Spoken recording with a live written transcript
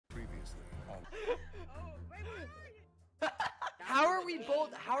Oh, wait, where are you? How are we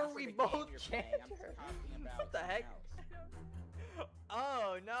both? How are Not for we the both game you're playing, I'm Chandler? talking about What the heck? something else.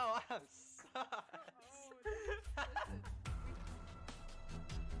 Oh no, I'm sus. Oh, listen.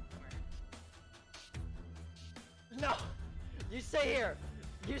 No, you stay here.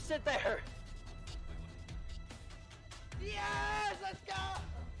 You sit there. Yes, let's go.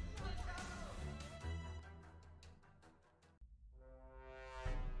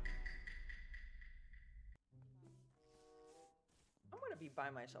 I'm gonna be by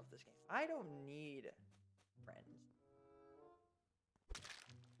myself this game. I don't need friends.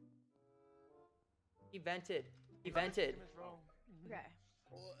 He vented. He vented. Okay.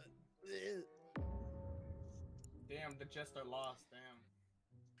 Damn, the jester lost. Damn.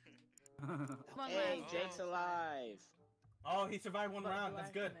 Come on, Hey, guys. Jake's alive. Oh, he survived one round. That's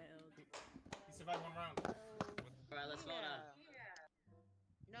good. Blackmailed. He survived one round. Alright, let's vote on.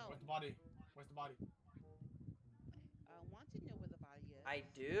 No, Where's the body? Where's the body? I want to know where the body is.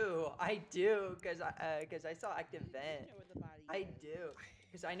 I do, cause I saw active You vent. know where the body I is. do,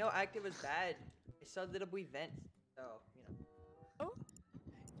 cause I know active was bad. I saw little boy vent, so you know,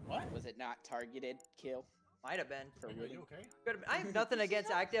 What? Was it not targeted kill? might have been. For Are really? you okay? I have nothing against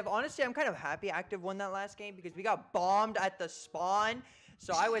active. Honestly, I'm kind of happy active won that last game because we got bombed at the spawn,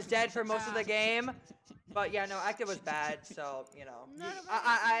 so I was dead for most of the game. But yeah, no, active was bad, so you know, None of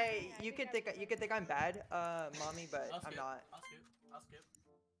us you could think I'm bad, mommy, but I'll I'm skip. not. I'll skip. I'll skip.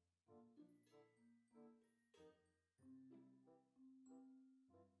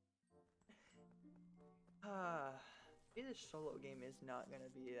 Maybe this solo game is not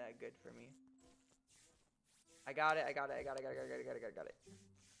gonna be that good for me. I got it.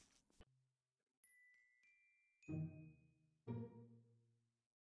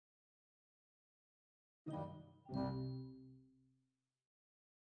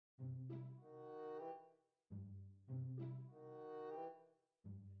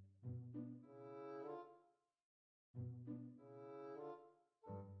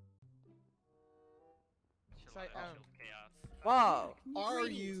 Sorry, Whoa. Are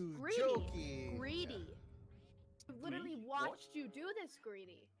Greedy, you greedy, joking? Greedy. I literally watched you do this,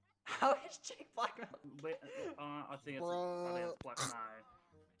 Greedy. How is Jake blackmail? Wait, I think it's black. No. What are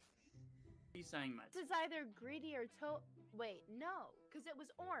you saying, mate? This is either greedy or Wait, no, because it was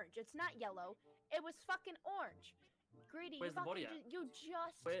orange. It's not yellow. It was fucking orange. Greedy, Where's the body at? you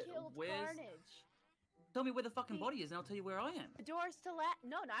just killed where's- Carnage. Tell me where the fucking body is, and I'll tell you where I am. The door's to left.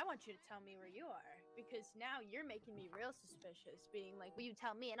 No, I want you to tell me where you are, because now you're making me real suspicious, being like, "Will you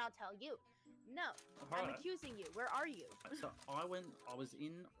tell me, and I'll tell you." No, I'm Alright. accusing you. Where are you? So I was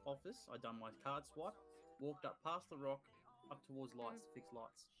in office. I done my card swipe, walked up past the rock, up towards lights to fix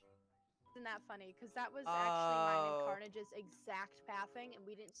lights. Isn't that funny? Because that was actually mine Oh. and Carnage's exact pathing, and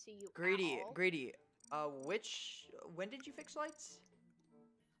we didn't see you. Greedy, at all. greedy. When did you fix lights?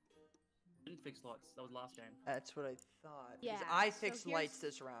 Didn't fix lights. That was last game. That's what I thought. 'Cause Yeah, I so fixed here's- lights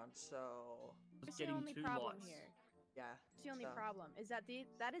this round, so I was That's the getting only 2 problem lights. here. yeah. That's the only so- problem is that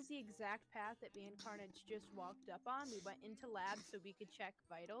that is the exact path that me and Carnage just walked up on. We went into labs so we could check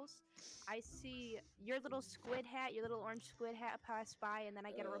vitals. I see your little squid hat, your little orange squid hat pass by, and then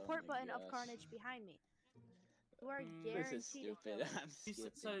I get a Oh report my button of gosh. Carnage behind me. You are Mm. guaranteed This is to kill stupid. me. I'm You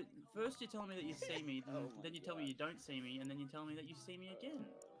skipping. so first you tell me that you see me, Oh my then you tell me God. you don't see me, and then you tell me that you see me again.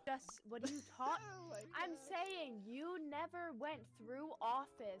 Just what are you taught? Oh my I'm God. saying you never went through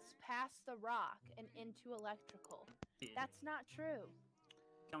office past the rock and into electrical. Yeah. That's not true.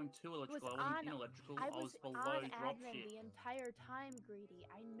 Going to electrical. I on- wasn't in electrical. I I was was below on drop admin shit. the entire time, Greedy.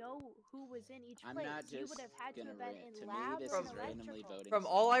 I know who was in each I'm place. not You just would have had to gonna have been rant. in To me, lab this or is in randomly electrical. voting. From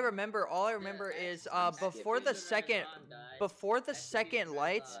all I remember is I'm before skipping. the second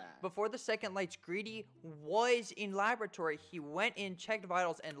lights, Yeah. before the second lights, Greedy was in laboratory. He went in, checked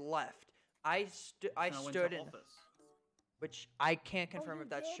vitals, and left. I And I went stood to in, office. which I can't Oh, confirm you if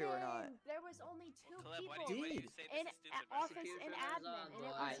that's true or not. didn't. There was only 2 Caleb, why people do you Did. say in this is stupid, bro? office and Execution admin, is on, and it bro.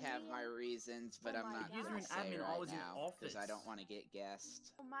 I was have me my and- reasons, but Oh I'm my not User gonna and say admin, I right was in now because I office. don't want to get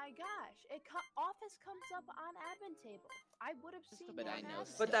guessed. Oh my gosh! Office comes up on admin table. I would have seen But you I on know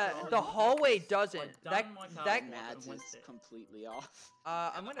admin. But Yeah. the hallway doesn't. I'd That done my card that swipe. Mads went is there. completely off.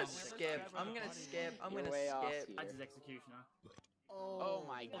 I'm gonna Where was skip. the I'm gonna body? skip. I'm You're gonna way off skip. here. That's his executioner. Oh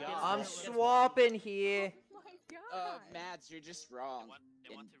my Okay, God. I'm Guess what? swapping here. Oh my god! Mads, you're just wrong.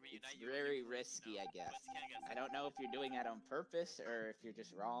 They want And to reunite it's you and very your friends, risky, you know? I guess. What's Ken against I it? don't know if you're doing that on purpose or if you're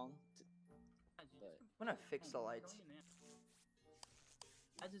just wrong. But I'm gonna fix the lights.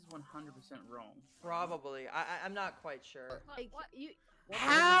 That is 100% wrong. Probably. I'm not quite sure. Like, you.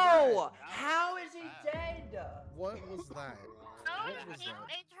 How? How is he dead? What was that? Oh, What was he that?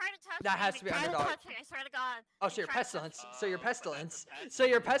 tried to touch That has to be Try underdog. touch me, I swear to God. Oh, so you're Try to touch pestilence. me. So you're pestilence. So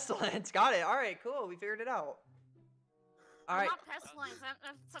you're pestilence. Got it. All right, cool. We figured it out. All right. I'm not pestilence.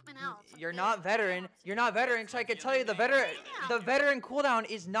 I'm something else. You're not veteran. You're not veteran. So I can tell you the veteran cooldown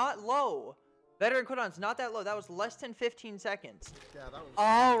is not low. Veteran cooldown's not that low. That was less than 15 seconds. Yeah, that was.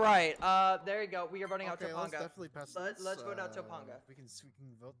 All right. There you go. We are voting out Okay, let's Topanga. definitely pestilence. Let's vote out Topanga. We can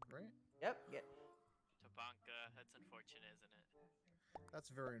vote, right? Yep. Yeah. Topanga, that's unfortunate, isn't it? That's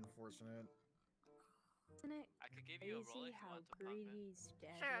very unfortunate. Isn't it I could give you a roll crazy if you how want Topanga. Greedy's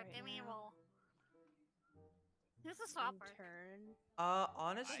dead Sure, right give me a now? roll. Who's the In swapper? turn,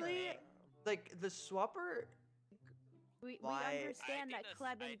 Honestly, like the swapper. we Why? understand that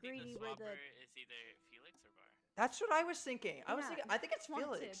Cleb and Greedy were the. is either Felix or Bar. That's what I was thinking. I was Yeah, thinking. I think it's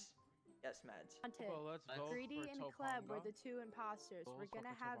wanted. Felix. Yes, Mads. Wanted. Well, let's vote Greedy for and Cleb were Topanga. the two imposters. Vote We're for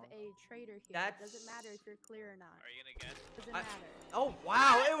gonna have Topanga. a traitor here. It doesn't matter if you're clear or not. Are you gonna guess? Doesn't matter. Oh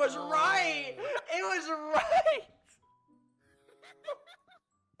wow! It was right. It was right.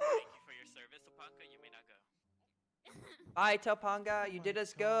 Thank you for your service, Topanga. You may not go. Bye, Topanga. You did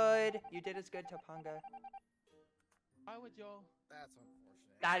us good. You did us good, Topanga. Why would y'all? That's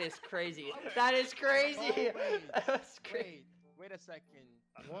unfortunate. That is crazy. That is crazy. That's crazy. Wait a second.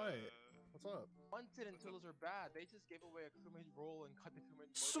 What? What's up? Wanted and Tools are bad. They just gave away a crewmate role and cut the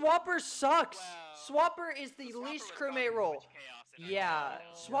crewmate. Swapper sucks. Wow. Swapper is the Swapper least was crewmate causing role. too much chaos in our Yeah,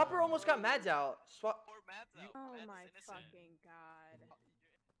 game. Swapper almost got Mads out. Poor Mads out. Oh Mads is my innocent. fucking god.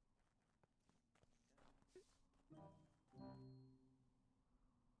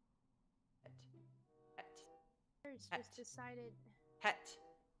 It's Het. just decided Het.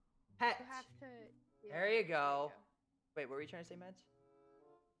 you Het. have to. Yeah, There you go. Wait, what were you trying to say, Mads?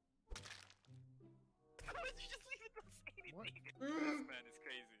 How would you just leave it not say anything? What? This man is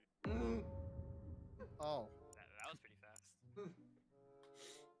crazy. Oh. That was pretty fast.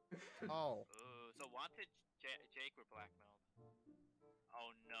 Oh. Ooh, so wanted Jake were blackmailed. Oh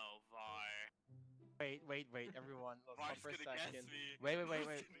no, Var. Wait, everyone. Let's Var's stop for a gonna guess second. me. Wait.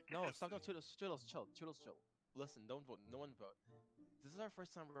 Var's No, gonna stop. No, guess chill. Listen, don't vote. No one vote. This is our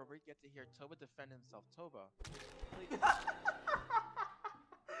first time where we get to hear Toba defend himself. Toba, please.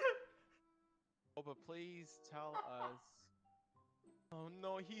 Toba, please tell us. Oh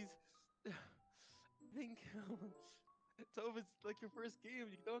no, he's. I think Toba's like your first game.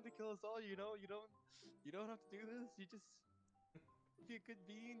 You don't have to kill us all. You know, you don't have to do this. You just be a good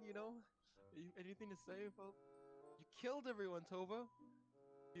being. You know. Anything to say about? You killed everyone, Toba.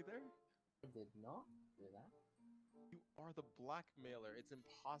 You there? I did not do that. You are the blackmailer. It's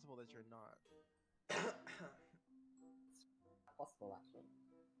impossible that you're not. Possible, actually.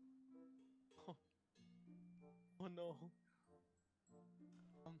 Oh no.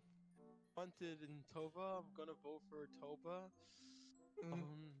 Wanted and Toba. I'm gonna vote for Toba.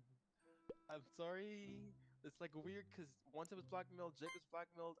 I'm sorry. It's like weird because Wanted was blackmailed, Jake was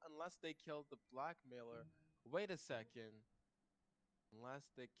blackmailed, unless they killed the blackmailer. Wait a second.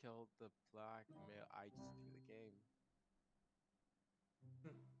 Unless they killed the blackmail, I just do the game.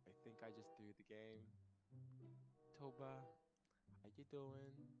 I think I just do the game. Toba, how you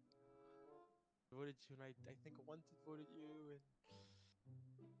doing? Voted you, and I think Wanted voted you,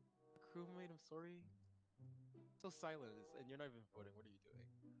 and crewmate, I'm sorry. So silent, and you're not even voting. What are you doing?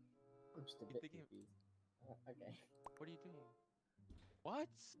 I'm just a You bit thinking- confused. Okay. What are you doing? What?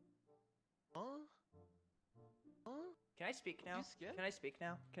 Huh? Huh? Can I speak now? You scared? Can I speak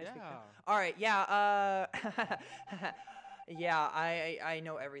now? Can I speak now? Yeah. All right. Yeah. Yeah. I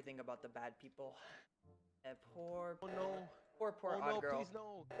know everything about the bad people. Poor. Oh no. Poor Oh odd no, girl. please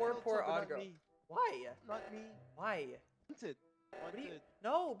no. Poor No, poor Toba, odd not girl. me. Why? Not me. Why? Wanted. What do you? Wanted.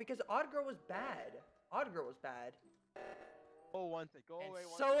 No, because odd girl was bad. Odd girl was bad. Oh, Wanted. Go And away.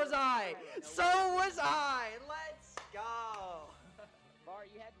 so Wanted. was I. So was I. Let's go. Bar,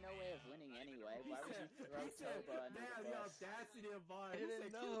 you had no way of winning anyway. Why would you throw Toba under the the bus? audacity of Var. I He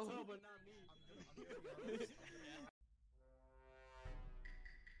didn't said know. kill Toba, not me.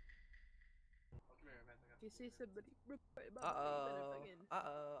 If you see somebody.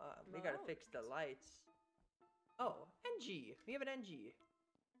 We gotta fix the lights. Oh, NG. We have an NG.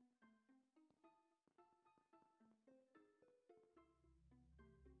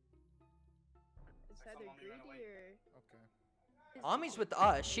 It's either Greedy or. Okay. Ami's with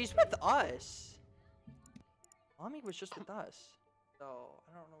us. She's with us. Ami was just with us. So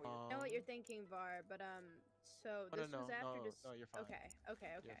I don't know what I know what you're thinking, Var, but so this was after no, you're fine.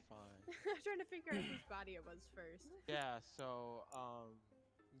 Okay. You're fine. I'm trying to figure out whose body it was first. Yeah, so,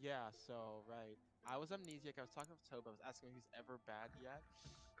 right. I was amnesiac, I was talking with Toba, I was asking if he's ever bad yet.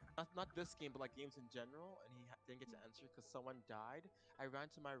 not this game, but like games in general, and he didn't get to answer because someone died. I ran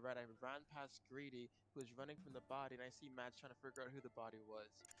to my right. I ran past Greedy, who was running from the body, and I see Mads trying to figure out who the body was,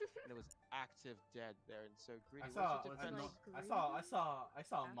 and it was active dead there. And so Greedy, I saw Yeah.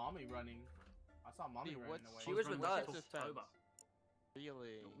 mommy running. I saw mommy Greedy, running what's- away. She was with us. Till October.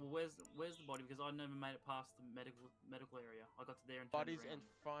 Really? Well, where's the body? Because I never made it past the medical area. I got to there and Body's turned in around.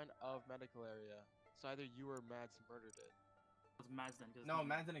 front of medical area. So either you or Mads murdered it. It was Mads then. 'cause No, it's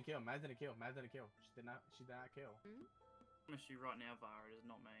Mads didn't kill. Mads didn't kill. Mads didn't kill. She did not kill. Hmm? I promise you right now, Var, it is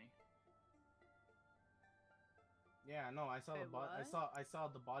not me. Yeah, no, I saw Wait, the body. what? I saw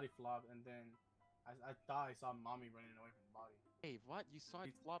the body flop, and then I thought I saw mommy running away from the body. Hey, what? You saw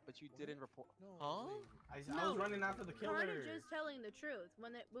it flop, but you What? didn't report. No. Huh? I No, was running after the killer. Carnage is telling the truth.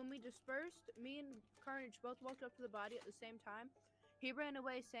 When we dispersed, me and Carnage both walked up to the body at the same time. He ran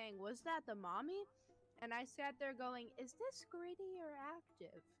away saying, "Was that the mommy?" And I sat there going, "Is this Greedy or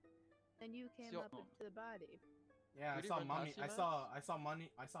active?" And you came So- up to the body. Yeah, I Did he saw run mommy. past you, I Mads?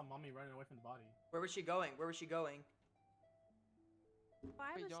 saw mommy running away from the body. Where was she going? Where was she going? Well,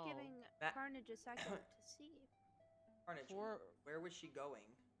 I Hey, was y'all. giving Matt- Carnage a second to see. Carnage. For- Where was she going?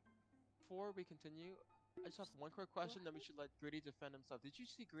 Before we continue, I just have one quick question, then we should let Gritty defend himself. Did you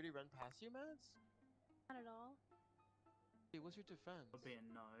see Gritty run past you, Mads? Not at all. Hey, what's your defense? Would be a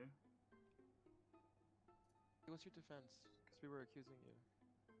no. Hey, what's your defense? Because we were accusing you.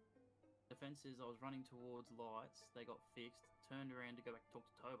 Defense is I was running towards lights. They got fixed. Turned around to go back to talk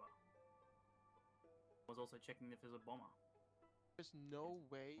to Toba. I was also checking if there's a bomber. There's no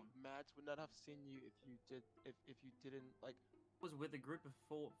way Mads would not have seen you if you didn't like. I was with a group of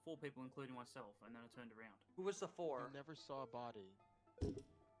four people, including myself, and then I turned around. Who was the four? You never saw a body.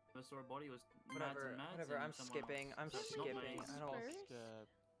 I saw a body. It was Whatever. Mads and Mads. Whatever. and I'm someone skipping. else. I'm So it's not me. skipping. I don't. Disperse? Skip.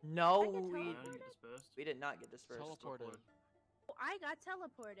 No, I get we I didn't get dispersed. we did not get dispersed. Teleported. Oh, I got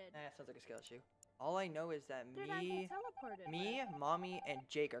teleported. Sounds like a skill issue. All I know is that Who did I me, get teleported me, with? mommy, and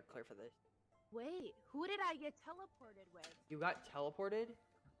Jake are clear for this. Wait, who did I get teleported with? You got teleported?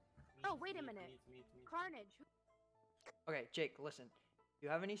 Oh, wait a minute. Carnage. Okay, Jake, listen. You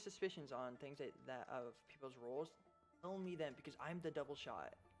have any suspicions on things that of people's roles? Tell me then, because I'm the double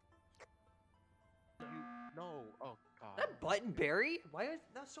shot. No. Oh God. That button, Barry? Why is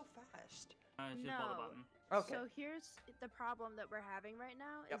that so fast? It's just bother No. button. Okay. So here's the problem that we're having right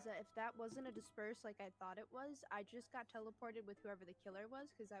now Yep. is that if that wasn't a disperse like I thought it was, I just got teleported with whoever the killer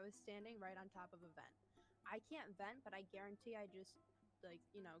was because I was standing right on top of a vent. I can't vent, but I guarantee I just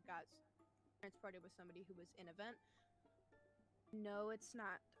got transported with somebody who was in a vent. No, it's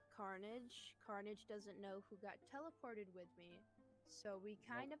not Carnage. Carnage doesn't know who got teleported with me. So we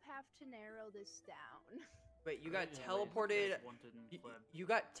kind of have to narrow this down. Wait, you got Yeah, teleported. yes, Wanted and Pleb. You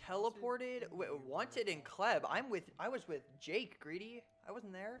got teleported. Wanted in Kleb. I was with Jake. Greedy. I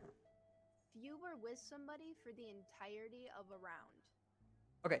wasn't there. You were with somebody for the entirety of a round.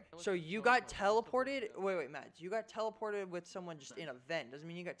 Okay, I was so with you Toba, got I was teleported. with Toba. Wait, Matt. You got teleported with someone just in a vent. Doesn't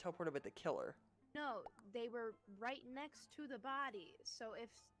mean you got teleported with the killer. No, they were right next to the body. So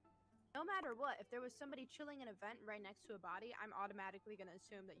no matter what, if there was somebody chilling in a vent right next to a body, I'm automatically going to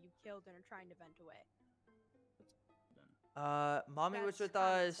assume that you killed and are trying to vent away. Mommy was That's with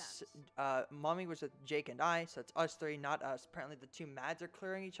common us. sense. Mommy was with Jake and I, so it's us three, not us. Apparently, the two Mads are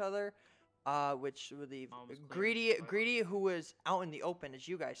clearing each other. Which would leave Mom was clearing Greedy, Toba. Greedy, who was out in the open, as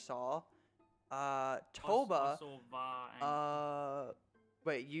you guys saw. I Toba. saw Var and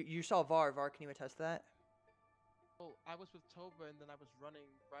Wait, you saw Var. Var, can you attest to that? Oh, I was with Toba and then I was running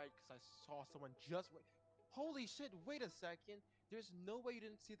right because I saw someone just. Holy shit! Wait a second. There's no way you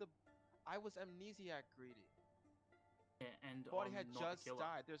didn't see the. I was amnesiac Greedy. and Body I'm had not the just killer.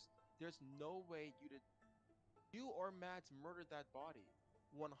 died. There's no way you did. You or Mads murdered that body.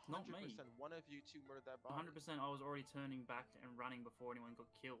 100%. me. One of you two murdered that body. 100%. I was already turning back and running before anyone got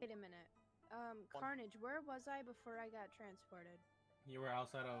killed. Wait a minute. Carnage, where was I before I got transported? You were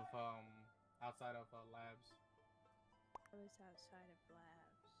outside of labs. I was outside of labs.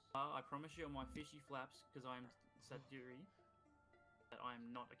 I promise you on my fishy flaps, because I'm Saturi, that I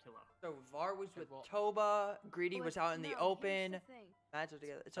am not a killer. So Var was with well- Toba. Greedy Well, was out in the no, open. here's the thing. Mads was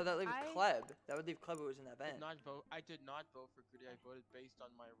together. So that leaves I- Kleb. That would leave Kleb who was in that I vent. did not vote for Greedy. I voted based on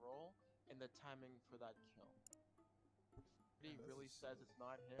my role and the timing for that kill. Greedy really says it's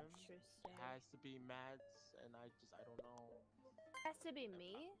not him. It Interesting. has to be Mads, and I don't know. Has to be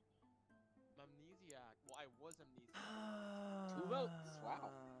me? I'm amnesiac. Well, I was amnesiac. 2 votes. Wow.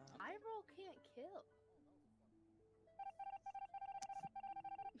 My role can't kill.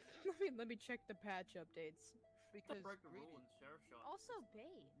 let me check the patch updates. Because Broke the Greedy rule in sheriff shot. Also,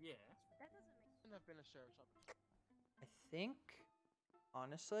 bait. Yeah. That doesn't make shouldn't have been a sheriff shop. I think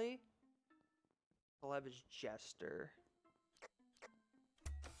honestly, Celeb is Jester.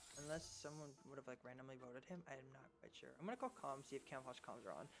 Unless someone would have like randomly voted him, I am not quite sure. I'm gonna call comms, see if camouflage comms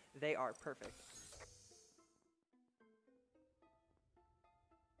are on. They are perfect.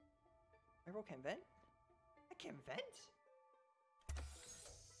 My role can vent? I can vent?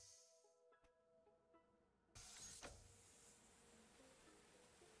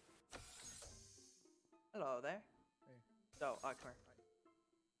 Hello there. Hey. So, come here.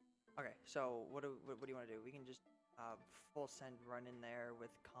 Okay, so what do you want to do? We can just full send run in there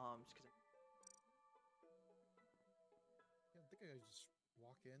with comms because. Yeah, I think I just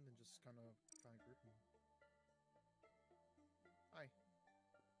walk in and just kind of group me. Hi.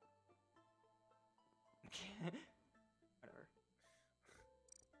 Whatever.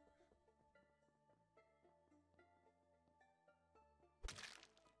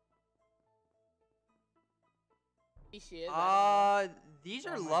 She is. These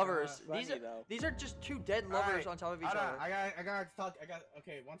are Oh my lovers. God. These Funny, are though. these are just two dead lovers on top of each Hold on, other. I got to talk.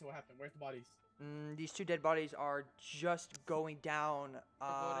 Okay, one, two, what happened? Where's the bodies? These two dead bodies are just going down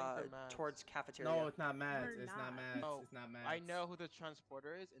voting for Mads. towards cafeteria. No, it's not Mads. We're It's not not. Mads. No, It's not Mads. I know who the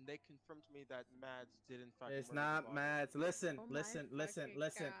transporter is, and they confirmed to me that Mads did in fact. It's murder the not body. Mads. Listen, Oh my listen, listen, fucking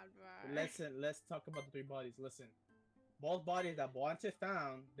listen, God, Var. listen. Let's talk about the three bodies. Listen, both bodies that Valence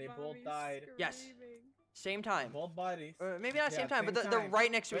found, they both Mommy's died. Yes. screaming. Same time. Both bodies. Maybe not Yeah, same time, but same they're time.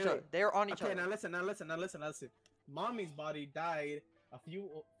 right next to each Wait, other. wait. They're on each Okay, other. now listen. Mommy's body died a few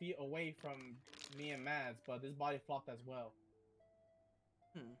feet away from me and Mads, but this body flopped as well.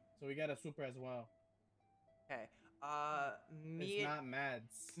 So we got a super as well. Okay. It's not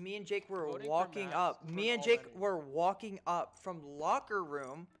Mads. Me and Jake were Voting for walking Mads up. for Me and all Jake any. were walking up from locker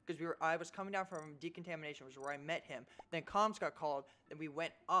room because I was coming down from decontamination, which is where I met him. Then comms got called. Then we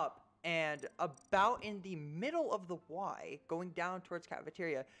went up, and about in the middle of the Y, going down towards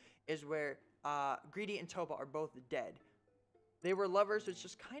cafeteria, is where Greedy and Toba are both dead. They were lovers, so it's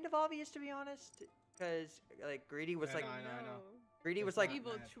just kind of obvious to be honest, because like Greedy was Yeah, like no, I know. Greedy It's was like not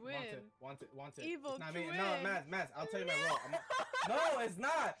Evil Mads. twin. Want it. Evil It's not me. twin. No, Mads, I'll tell you my role. No, it's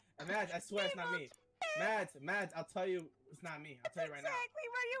not. Mads, I swear it's not me. Mads, I'll tell you it's not me. I'll tell you right now. Exactly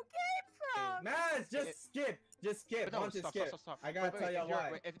where you came from. Mads, just skip. But no, Want to stop, skip. stop, stop. I gotta tell you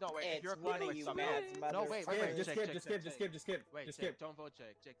why. If It's you're one of wait, you, stop, Mads. stop. No, wait, Okay, just Jake, skip. Wait, Just Jake, skip. don't vote,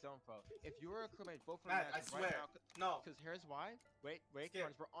 Jake. Jake, don't vote. If you were a crewmate, vote for Mads, Mads I right swear. now. No. Because here's why. Wait, Skip.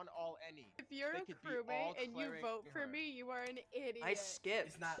 Carnes, we're on all any. If you're They a could be all crewmate and you declaring vote for her. me, you are an idiot. I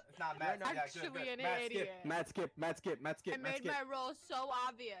skipped. It's not Mads. You're Yeah, actually good. an Mads, idiot. skip. Mads, skip. I made my role so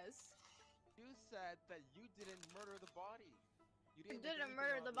obvious. You said that you didn't murder the body. You I didn't make didn't anything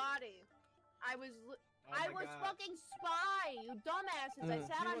murder the obvious. body. I was. Oh I my was God. fucking spy. You dumbasses. I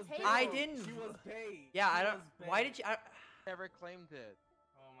sat She on was tables. I paid. didn't- She was paid. Yeah, She I don't. was Why paid. did you? Never claimed it.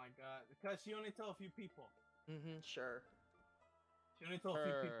 Oh my God! Because she only told a few people. Sure. She only told a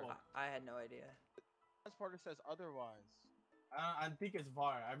few Sure. people. I had no idea. Transporter says otherwise. I think it's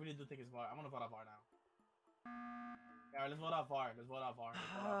VAR. I really do think it's VAR. I'm gonna vote out VAR now. Yeah, let's vote out VAR.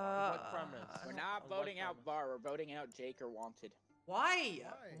 What premise? We're not On what voting out premise? Var. We're voting out Jake or Wanted. Why?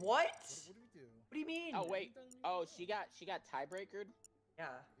 Why? What? What do we do? What do you mean? Oh wait. Oh, she got tiebreakered. Yeah.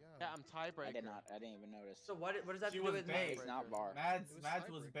 Yeah, I'm tiebreaker. I did not. I didn't even notice. So what does that She have to do was with bait. me? It's not Var. Mads It was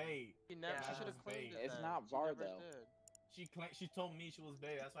was tiebreaker. bait. She never. Yeah. She should have It's claimed bait. it. It's then. not She VAR, never though. did. She told me she was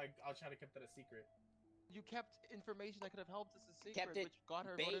bait. That's why I'll try to keep that a secret. You kept information that could have helped us a secret, Kept it which got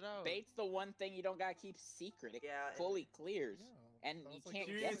her Bait, voted out. bait's the one thing you don't gotta keep secret. It Yeah, fully clears. Yeah. And I you was like, can't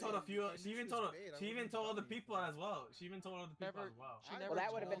She guess even it. told a few. I She knew even she told. was bait. I She even wouldn't told other tell you. people as well. She even told other people Never- as well. she Well, never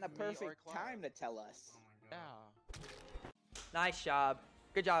that would have been the told me or perfect Clive. time to tell us. Oh my God. Yeah. Nice job.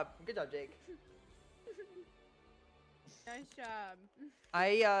 Good job. Good job, Jake. Nice job.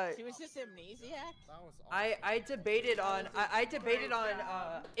 She was just amnesiac. That was awesome. I debated on I debated on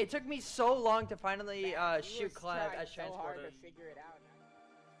it took me so long to finally Man, you shoot was Clive trying as so hard transporter. to figure it out.